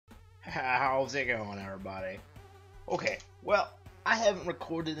How's it going, everybody? Okay, well, I haven't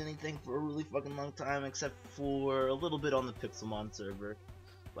recorded anything for a really fucking long time except for a little bit on the Pixelmon server.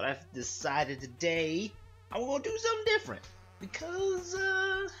 But I've decided today I'm gonna do something different because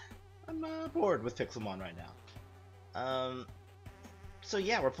I'm bored with Pixelmon right now. So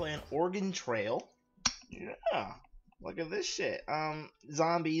yeah, we're playing Oregon Trail. Yeah, look at this shit.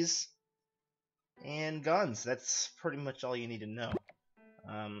 Zombies and guns. That's pretty much all you need to know.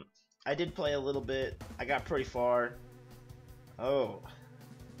 I did play a little bit. I got pretty far. Oh,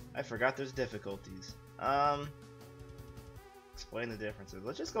 I forgot there's difficulties. Explain the differences.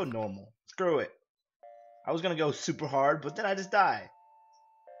 Let's just go normal. Screw it. I was gonna go super hard, but then I just die.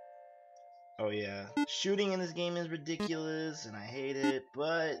 Oh yeah, shooting in this game is ridiculous, and I hate it.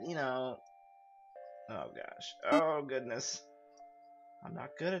 But you know, oh gosh, oh goodness, I'm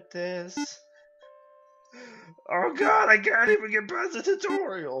not good at this. Oh god, I can't even get past the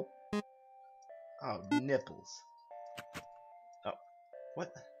tutorial. Oh, nipples. Oh,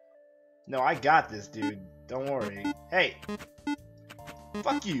 what? No, I got this, dude. Don't worry. Hey!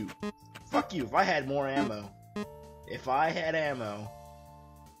 Fuck you! Fuck you if I had more ammo. If I had ammo.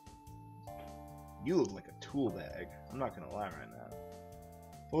 You look like a tool bag. I'm not gonna lie right now.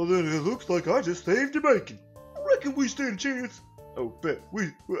 Well then, it looks like I just saved your bacon. I reckon we stand a chance. Oh, bet.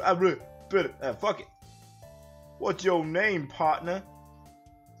 I really bet it. Fuck it. What's your name, partner?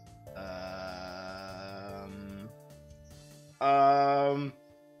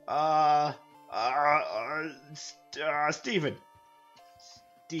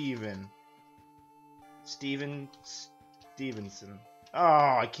 Steven. Stevenson.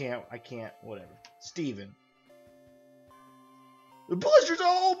 Oh, I can't, whatever. Steven. The pleasure's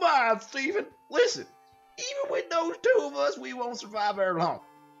all mine, Steven. Listen, even with those two of us, we won't survive very long.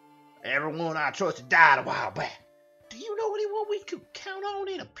 Everyone I trusted died a while back. Do you know anyone we could count on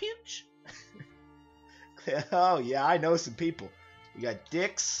in a pinch? Oh yeah, I know some people. We got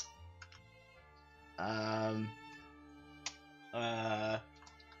Dix.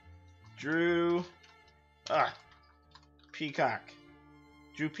 Drew. Peacock.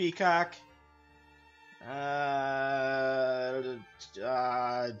 Drew Peacock. Alright,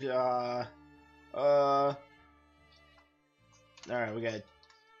 we got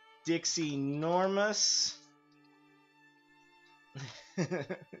Dixie Normus.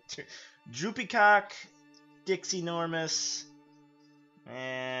 Drew Peacock, Dixie Normus,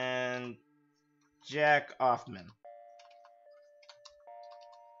 and Jack Offman.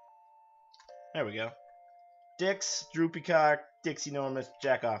 There we go. Dix, Drew Peacock, Dixie Normus,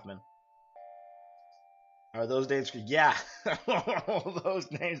 Jack Offman. Are those names correct? Yeah, those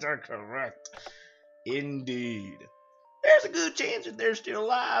names are correct. Indeed. There's a good chance that they're still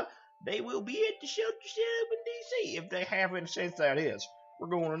alive. They will be at the shelter set up in D.C. if they haven't since that is. We're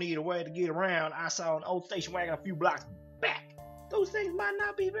going to need a way to get around. I saw an old station wagon a few blocks back. Those things might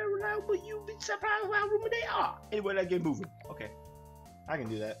not be very loud, but you'll be surprised how roomy they are. Anyway, let's get moving. Okay, I can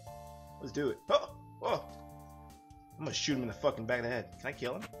do that. Let's do it. Oh, oh. I'm gonna shoot him in the fucking back of the head. Can I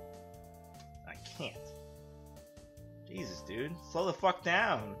kill him? I can't. Jesus, dude. Slow the fuck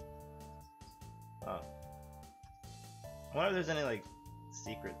down. Oh. I wonder if there's any, like,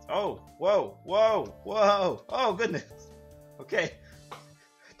 secrets. Oh, whoa, whoa, whoa. Oh, goodness. Okay.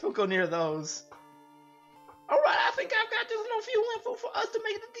 Don't go near those. Alright, I think I've got just enough fuel info for us to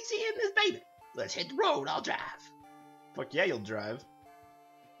make it to DC in this baby. Let's hit the road. I'll drive. Fuck yeah, you'll drive.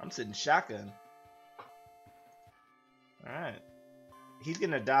 I'm sitting shotgun. Alright. He's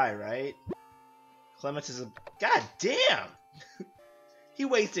gonna die, right? Clements is a... God damn! He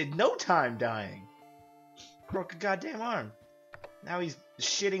wasted no time dying. Broke a goddamn arm. Now he's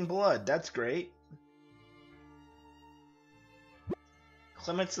shitting blood. That's great.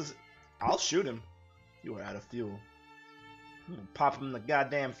 Clements is... I'll shoot him. You are out of fuel. I'm gonna pop him in the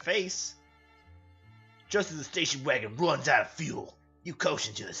goddamn face. Just as the station wagon runs out of fuel, you coast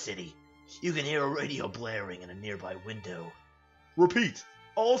into the city. You can hear a radio blaring in a nearby window. Repeat.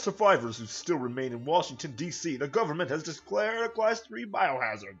 All survivors who still remain in Washington, D.C., the government has declared a Class 3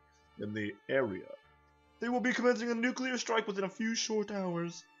 biohazard in the area. They will be commencing a nuclear strike within a few short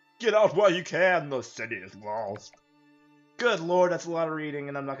hours. Get out while you can, the city is lost. Good lord, that's a lot of reading,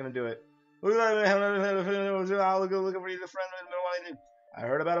 and I'm not going to do it. I'll go looking for you, the friend. I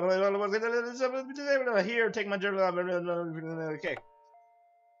heard about it. Here, take my journal. Okay.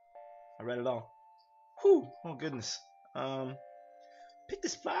 I read it all. Whew. Oh, goodness. Pick the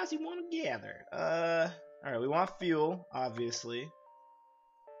supplies you want to gather. Alright, we want fuel, obviously.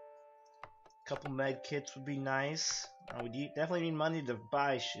 A couple med kits would be nice. We definitely need money to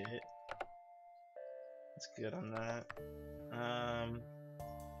buy shit. That's good on that.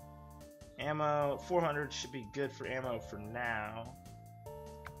 Ammo, 400 should be good for ammo for now.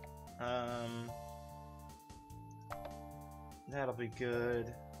 That'll be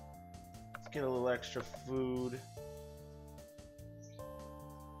good. Let's get a little extra food.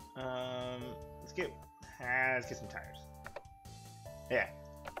 Let's get some tires. Yeah.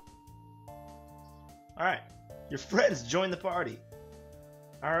 Alright. Your friends join the party.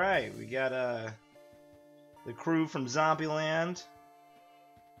 Alright, we got the crew from Zombieland.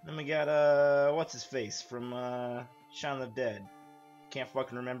 Then we got what's his face from Shaun of the Dead. Can't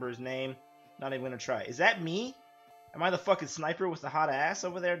fucking remember his name. Not even gonna try. Is that me? Am I the fucking sniper with the hot ass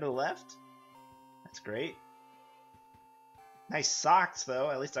over there to the left? That's great. Nice socks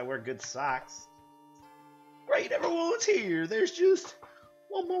though. At least I wear good socks. Great, everyone's here. There's just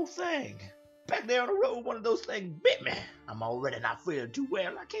one more thing. Back there on the road, one of those things bit me. I'm already not feeling too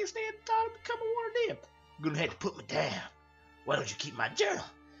well. I can't stand the thought of becoming one of them. You're gonna have to put me down. Why don't you keep my journal?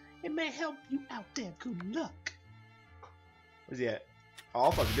 It may help you out there. Good luck. Where's he at? Oh,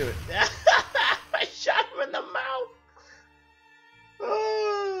 I'll fucking do it. I shot him in the mouth.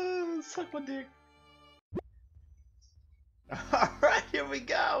 Oh, suck my dick. Alright, here we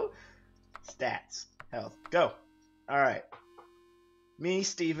go. Stats. Health. Go. Alright. Me,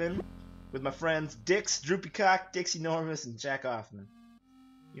 Steven, with my friends Dix, Droopycock, Dixie Normus, and Jack Hoffman.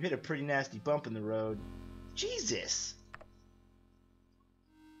 You hit a pretty nasty bump in the road. Jesus!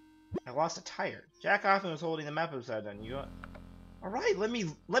 I lost a tire. Jack Hoffman was holding the map upside down. You go. Alright, let me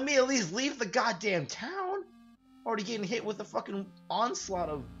at least leave the goddamn town. Already getting hit with a fucking onslaught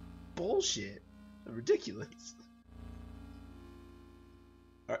of bullshit. Ridiculous.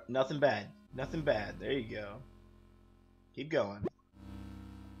 Alright, nothing bad. Nothing bad. There you go. Keep going.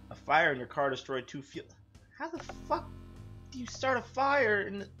 A fire in your car destroyed 2 fuel. How the fuck do you start a fire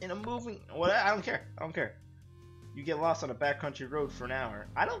in a moving? What? I don't care. I don't care. You get lost on a backcountry road for an hour.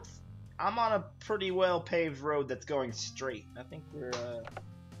 I'm on a pretty well paved road that's going straight. I think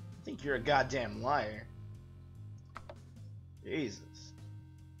you're a goddamn liar. Jesus.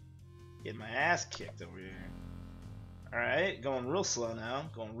 Getting my ass kicked over here. Alright, going real slow now.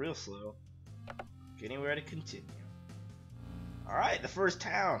 Going real slow. Getting ready to continue. Alright, the first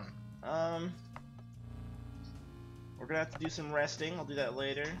town. We're gonna have to do some resting. I'll do that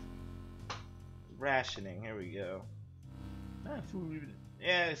later. Rationing, here we go. Food.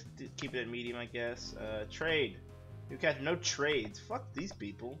 Yeah, let's keep it at medium, I guess. Trade. You catch no trades. Fuck these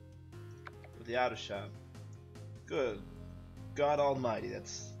people. With the auto shop. Good. God almighty,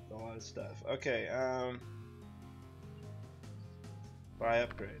 that's a lot of stuff. Okay, buy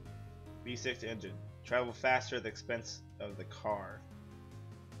upgrade. V6 engine. Travel faster at the expense of the car.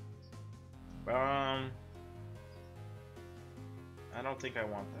 I don't think I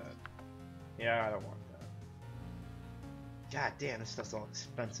want that. Yeah, I don't want that. God damn, this stuff's all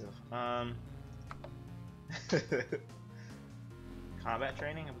expensive. Combat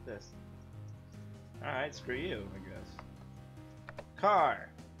training? How about this? Alright, screw you, I guess. Car.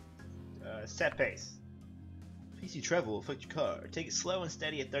 Set pace. Pace you travel will affect your car. Take it slow and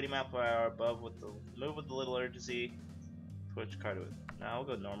steady at 30 miles per hour above with the move with a little urgency. Put your car to it. Now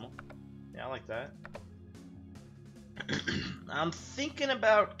we'll go normal. Yeah, I like that. I'm thinking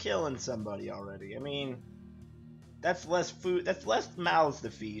about killing somebody already. I mean, that's less food. That's less mouths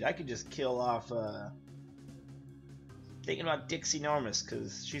to feed. I could just kill off. Thinking about Dixie Normus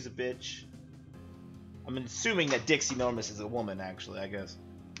because she's a bitch. I'm assuming that Dixie Normus is a woman. Actually, I guess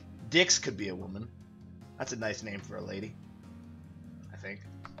Dix could be a woman. That's a nice name for a lady. I think.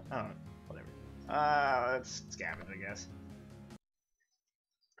 I don't know. Whatever. Let's scavenge, I guess.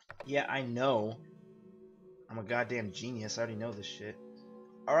 Yeah, I know. I'm a goddamn genius. I already know this shit.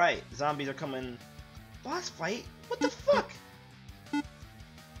 Alright, zombies are coming. Boss fight? What the fuck?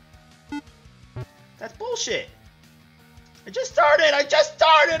 That's bullshit. I just started.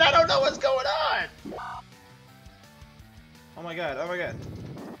 I don't know what's going on. Oh my god. Oh my god.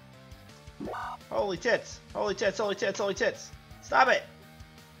 Holy tits. Holy tits. Holy tits. Holy tits. Stop it.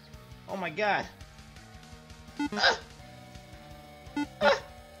 Oh my god. Ah. Ah.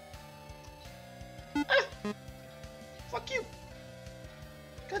 Ah. Fuck you.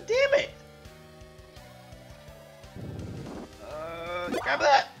 God damn it. Grab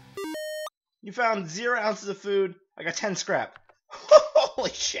that. You found 0 ounces of food. I got 10 scrap.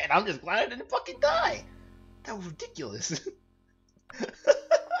 Holy shit. I'm just glad I didn't fucking die. That was ridiculous.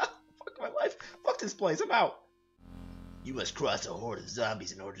 Fuck my life. Fuck this place. I'm out. You must cross a horde of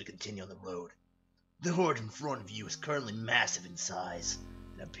zombies in order to continue on the road. The horde in front of you is currently massive in size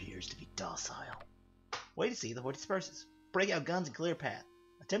and appears to be docile. Wait to see the horde disperses. Break out guns and clear a path.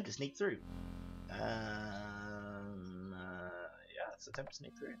 Attempt to sneak through. Yeah, let's attempt to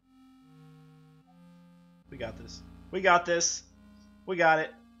sneak through. We got this. We got this. We got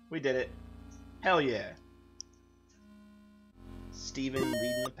it. We did it. Hell yeah. Steven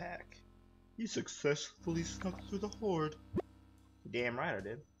leading the pack. You successfully snuck through the horde. Damn right I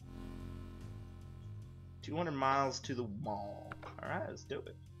did. 200 miles to the mall. Alright, let's do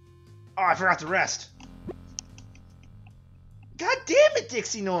it. Oh, I forgot to rest. God damn it,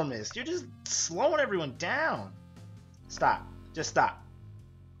 Dixie Normus. You're just slowing everyone down. Stop. Just stop.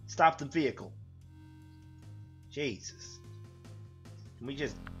 Stop the vehicle. Jesus. Can we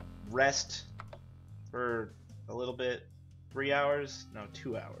just rest for a little bit? 3 hours? No,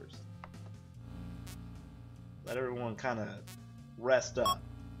 2 hours. Let everyone kind of rest up.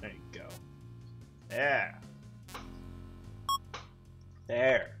 There you go. Yeah.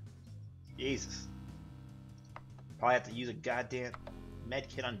 There. Jesus. Probably have to use a goddamn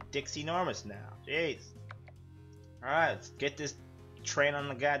medkit on Dixie Normus now. Jeez. Alright, let's get this train on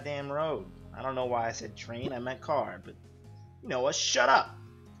the goddamn road. I don't know why I said train, I meant car, but you know what? Shut up!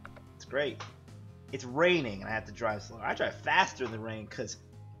 It's great. It's raining and I have to drive slow. I drive faster in the rain because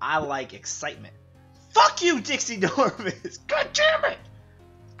I like excitement. Fuck you, Dixie Normus! God damn it!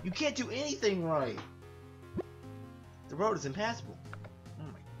 You can't do anything right. The road is impassable. Oh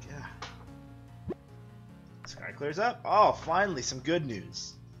my god. Sky clears up. Oh, finally some good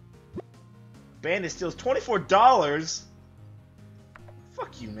news. Bandit steals $24.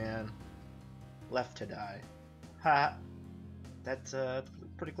 Fuck you, man. Left to die. Ha. That's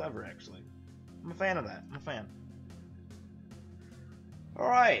pretty clever, actually. I'm a fan of that. I'm a fan.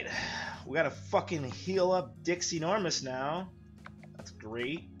 Alright. We gotta fucking heal up Dixie Normus now. That's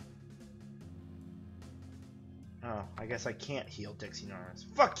great. Oh, I guess I can't heal Dixie Normus.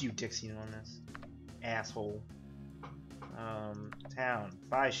 Fuck you, Dixie Normus. Asshole. Town.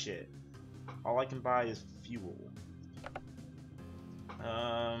 Buy shit. All I can buy is fuel.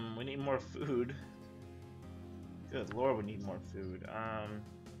 We need more food. Good lord, we need more food.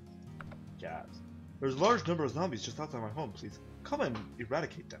 Jobs. There's a large number of zombies just outside my home. Please come and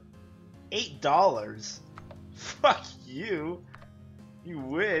eradicate them. $8? Fuck you. You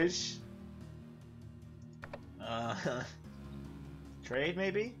wish. Trade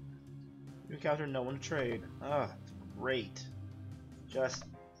maybe? You encounter no one to trade. Oh, great. Just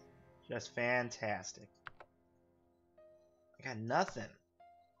fantastic. I got nothing.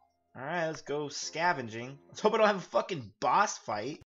 Alright, let's go scavenging. Let's hope I don't have a fucking boss fight.